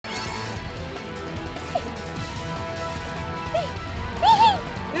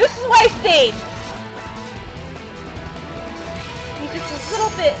is why I stayed! He's just a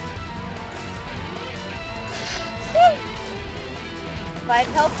little bit... Find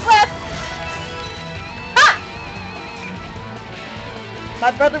health left! Ha!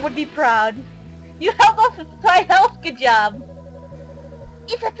 My brother would be proud. You held off with 5 health, good job!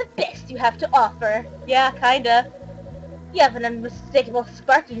 Is that the best you have to offer? Yeah, kinda. You have an unmistakable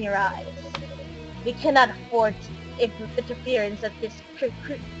spark in your eyes. We cannot afford interference at this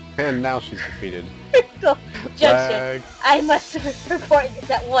And now she's defeated. critical juncture. Lag. I must report this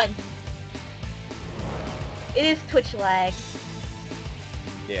at once. It is Twitch lag.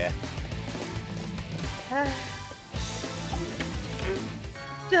 Yeah. Da,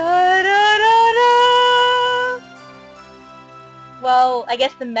 da, da, da. Well, I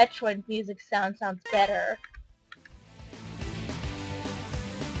guess the Metroid music sounds better.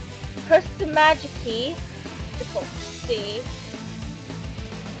 Press the magic key. C.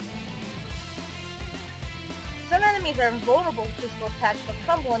 Some enemies are invulnerable to physical attacks but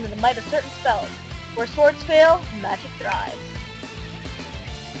crumble under the might of certain spells. Where swords fail, magic thrives.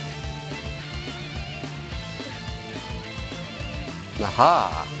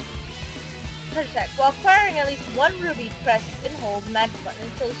 Aha! Touch attack. While acquiring at least one ruby, press and hold the magic button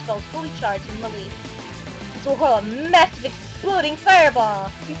until the spell is fully charged and released. This will hurl a massive exploding fireball.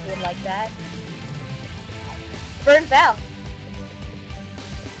 People would like that. Burn Val.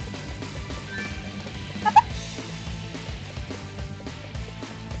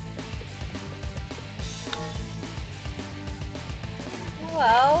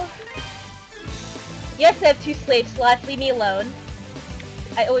 Well... Yes, I have 2 slave slots. Leave me alone.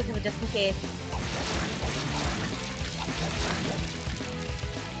 I always have it just in case.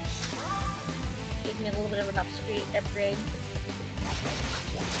 Gives me a little bit of an upgrade.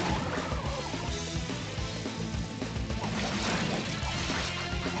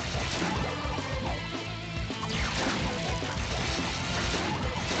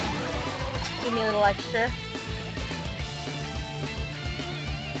 Give me a little extra.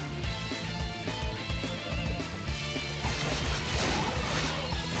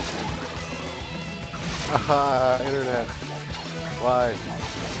 Haha, internet. Why?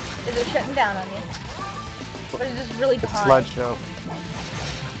 Is it shutting down on you? Or is it just really It's behind? slideshow.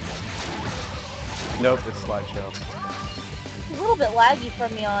 Nope, it's slideshow. It's a little bit laggy for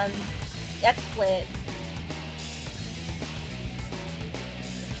me on XSplit.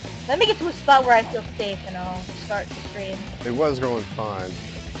 Let me get to a spot where I feel safe and I'll start the stream. It was going fine.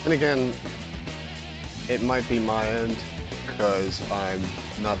 And again, it might be my end, because I'm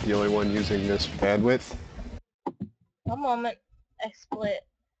not the only one using this bandwidth. One moment. XSplit.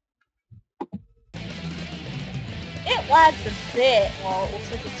 It lags a bit while it looks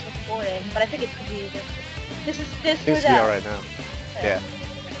like it's recording, but I think it could be just... This or Seems to be that. alright now. Okay. Yeah.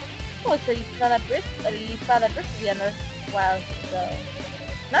 Oh, so you found that brick again a while ago.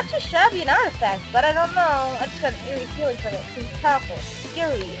 Not too shabby an artifact, but I don't know. I just got an eerie feeling from it. It seems powerful,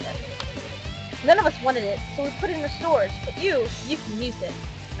 scary. None of us wanted it, so we put it in the stores. But you can use it.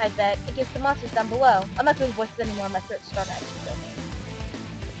 I bet against the monsters down below. I'm not doing voices anymore. My throat's starting to actually me.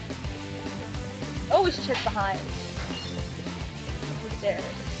 Always check behind. The stairs.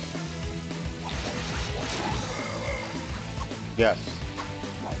 Yes.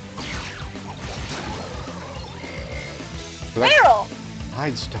 Barrel!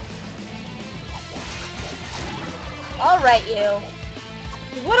 Hide stuff. Alright, you.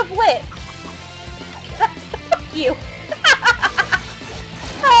 You would have lit. Fuck you.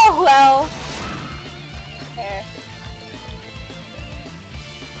 Oh, well. There.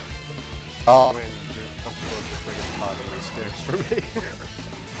 Oh man, you're comfortable just bringing pot on the stairs for me.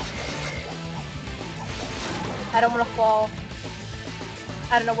 I don't want to fall.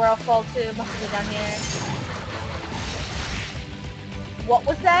 I don't know where I'll fall to. Must be down here. What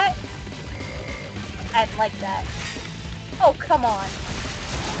was that? I didn't like that. Oh, come on.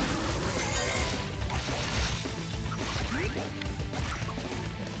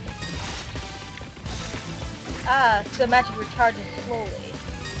 Ah, so magic recharges slowly.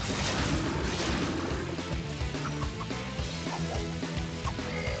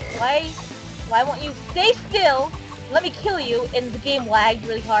 Why won't you stay still? Let me kill you, and the game lagged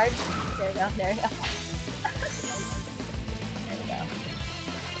really hard. There we go, there we go. There we go.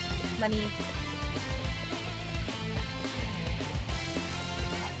 Money.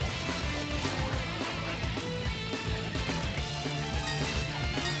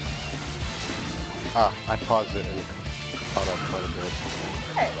 Ah, I paused it and it caught up quite a bit.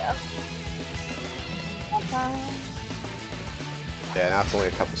 There you go. Okay. Yeah, now it's only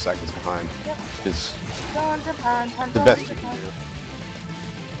a couple seconds behind. Yep. Which is Going to the best you can do.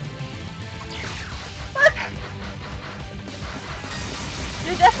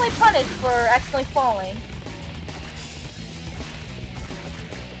 You're definitely punished for accidentally falling.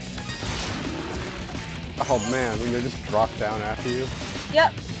 Oh man, when they just drop down after you.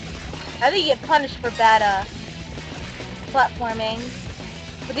 Yep. I think you get punished for bad, platforming.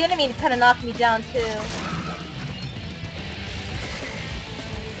 But the enemy kind of knocked me down, too.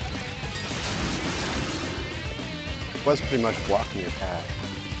 Was pretty much blocking your path.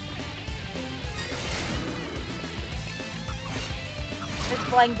 This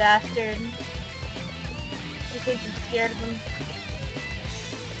flying bastard. He thinks I'm scared of him.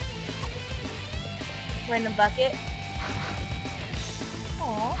 Random bucket.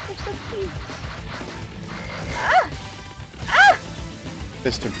 Aw, they're so cute. Ah! Ah!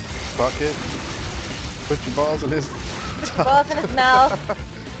 Mr. Bucket, put your balls in his Balls in his mouth.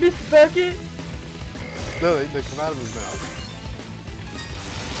 Mr. Bucket. No, they come out of his mouth.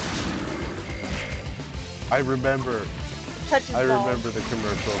 I remember Touches balls. remember the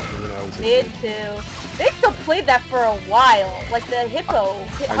commercial from when I was a Did kid. too. They still played that for a while. Like the Hippo.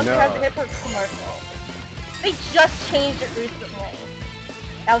 I know. The Hippo commercial. They just changed it recently.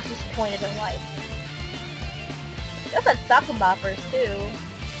 That was just point in life. That's had soccer boppers too.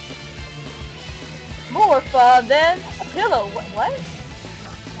 More fun than a pillow. What?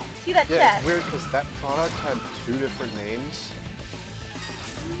 See that Yeah, chest? it's weird because that product had 2 different names.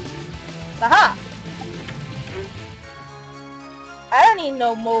 Aha! I don't need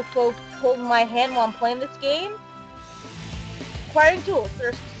no mofo holding my hand while I'm playing this game. Acquiring tools. There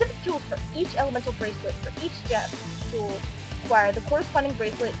are specific tools for each elemental bracelet. For each gem tool, acquire the corresponding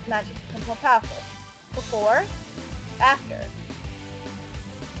bracelet magic becomes more powerful. Before, after.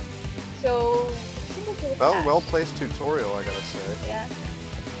 So, single tool attached. Well-placed tutorial, I gotta say. Yeah.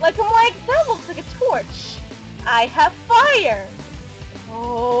 Like, I'm like, that looks like a torch. I have fire.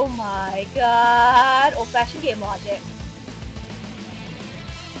 Oh my god. Old-fashioned game logic.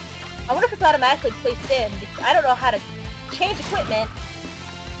 I wonder if it's automatically placed in, because I don't know how to change equipment,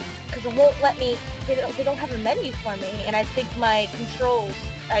 because it won't let me, they don't have a menu for me, and I think my controls,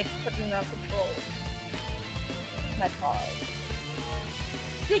 I put in the wrong controls. My fault.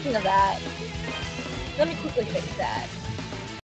 Speaking of that, let me quickly fix that.